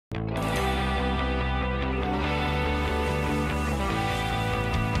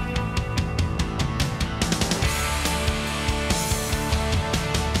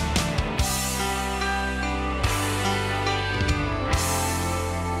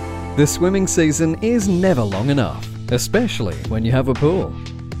The swimming season is never long enough, especially when you have a pool.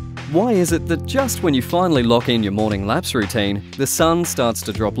 Why is it that just when you finally lock in your morning laps routine, the sun starts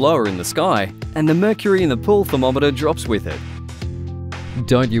to drop lower in the sky and the mercury in the pool thermometer drops with it?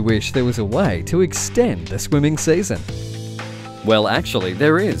 Don't you wish there was a way to extend the swimming season? Well, actually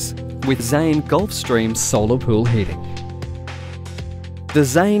there is, with Zane Gulfstream solar pool heating. The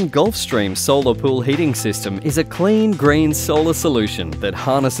Zane Gulfstream solar pool heating system is a clean, green solar solution that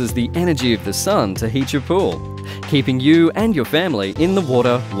harnesses the energy of the sun to heat your pool, keeping you and your family in the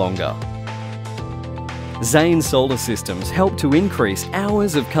water longer. Zane solar systems help to increase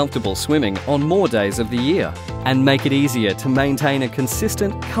hours of comfortable swimming on more days of the year and make it easier to maintain a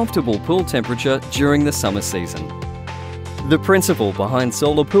consistent, comfortable pool temperature during the summer season. The principle behind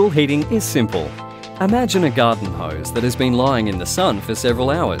solar pool heating is simple. Imagine a garden hose that has been lying in the sun for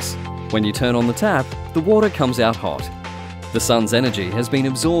several hours. When you turn on the tap, the water comes out hot. The sun's energy has been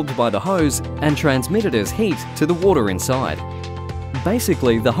absorbed by the hose and transmitted as heat to the water inside.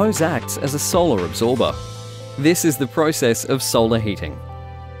 Basically, the hose acts as a solar absorber. This is the process of solar heating.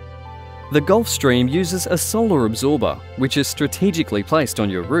 The Gulfstream uses a solar absorber, which is strategically placed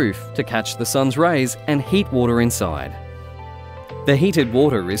on your roof to catch the sun's rays and heat water inside. The heated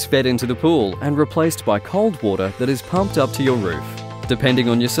water is fed into the pool and replaced by cold water that is pumped up to your roof. Depending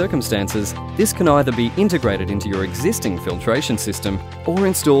on your circumstances, this can either be integrated into your existing filtration system or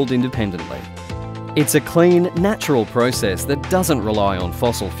installed independently. It's a clean, natural process that doesn't rely on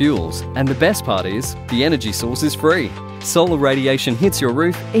fossil fuels, and the best part is, the energy source is free. Solar radiation hits your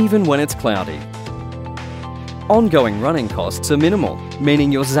roof even when it's cloudy. Ongoing running costs are minimal,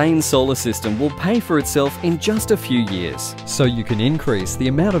 meaning your Zane solar system will pay for itself in just a few years. So you can increase the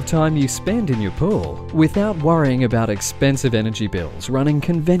amount of time you spend in your pool without worrying about expensive energy bills running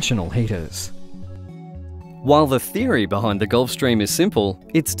conventional heaters. While the theory behind the Gulfstream is simple,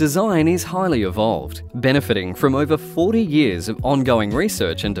 its design is highly evolved, benefiting from over 40 years of ongoing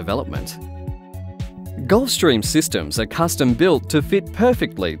research and development. Gulfstream systems are custom-built to fit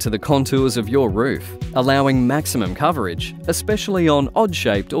perfectly to the contours of your roof, allowing maximum coverage, especially on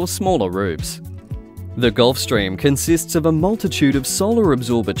odd-shaped or smaller roofs. The Gulfstream consists of a multitude of solar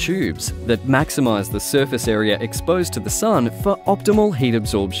absorber tubes that maximise the surface area exposed to the sun for optimal heat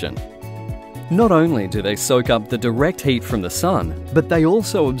absorption. Not only do they soak up the direct heat from the sun, but they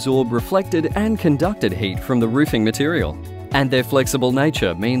also absorb reflected and conducted heat from the roofing material. And their flexible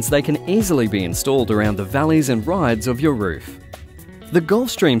nature means they can easily be installed around the valleys and rides of your roof. The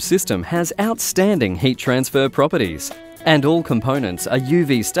Gulfstream system has outstanding heat transfer properties, and all components are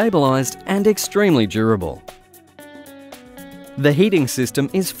UV stabilized and extremely durable. The heating system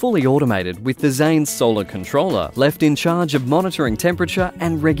is fully automated with the Zane solar controller left in charge of monitoring temperature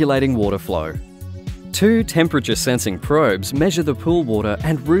and regulating water flow. 2 temperature-sensing probes measure the pool water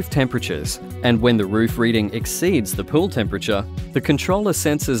and roof temperatures, and when the roof reading exceeds the pool temperature, the controller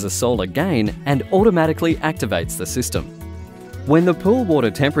senses a solar gain and automatically activates the system. When the pool water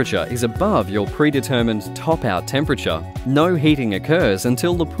temperature is above your predetermined top-out temperature, no heating occurs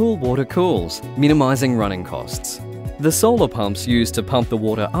until the pool water cools, minimising running costs. The solar pumps used to pump the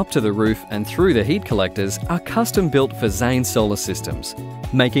water up to the roof and through the heat collectors are custom-built for Zane solar systems,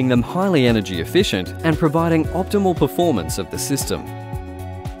 making them highly energy efficient and providing optimal performance of the system.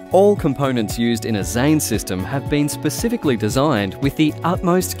 All components used in a Zane system have been specifically designed with the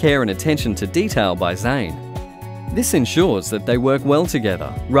utmost care and attention to detail by Zane. This ensures that they work well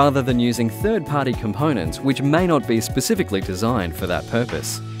together, rather than using third-party components which may not be specifically designed for that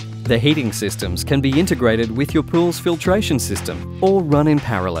purpose. The heating systems can be integrated with your pool's filtration system or run in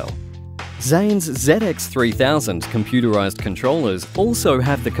parallel. Zane's ZX3000 computerized controllers also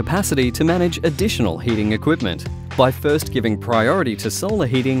have the capacity to manage additional heating equipment by first giving priority to solar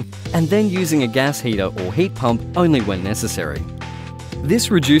heating and then using a gas heater or heat pump only when necessary.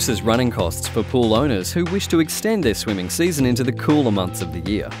 This reduces running costs for pool owners who wish to extend their swimming season into the cooler months of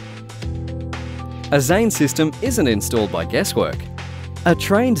the year. A Zane system isn't installed by guesswork. A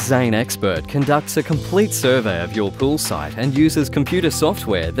trained Zane expert conducts a complete survey of your pool site and uses computer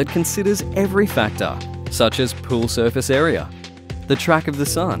software that considers every factor, such as pool surface area, the track of the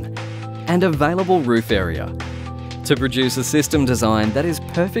sun, and available roof area, to produce a system design that is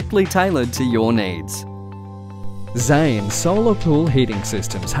perfectly tailored to your needs. Zane solar pool heating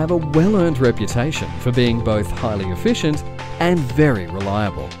systems have a well-earned reputation for being both highly efficient and very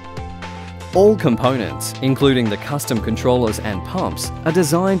reliable. All components, including the custom controllers and pumps, are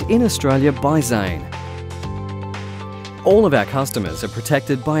designed in Australia by Zane. All of our customers are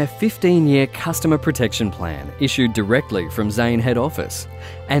protected by a 15-year customer protection plan issued directly from Zane head office,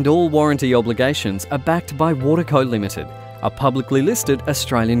 and all warranty obligations are backed by Waterco Limited, a publicly listed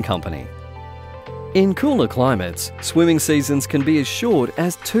Australian company. In cooler climates, swimming seasons can be as short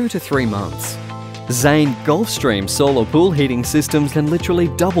as 2 to 3 months. Zane Gulfstream solar pool heating systems can literally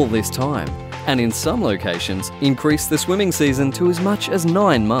double this time, and in some locations increase the swimming season to as much as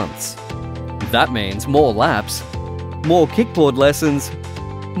 9 months. That means more laps, more kickboard lessons,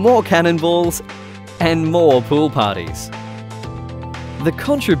 more cannonballs, and more pool parties. The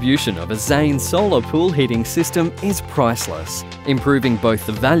contribution of a Zane solar pool heating system is priceless, improving both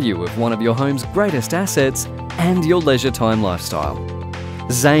the value of one of your home's greatest assets and your leisure time lifestyle.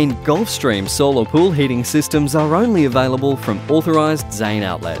 Zane Gulfstream solar pool heating systems are only available from authorised Zane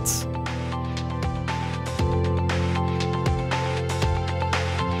outlets.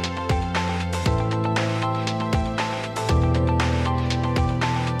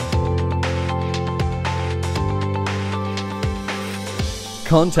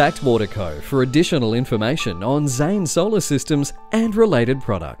 Contact Waterco for additional information on Zane solar systems and related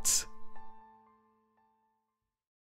products.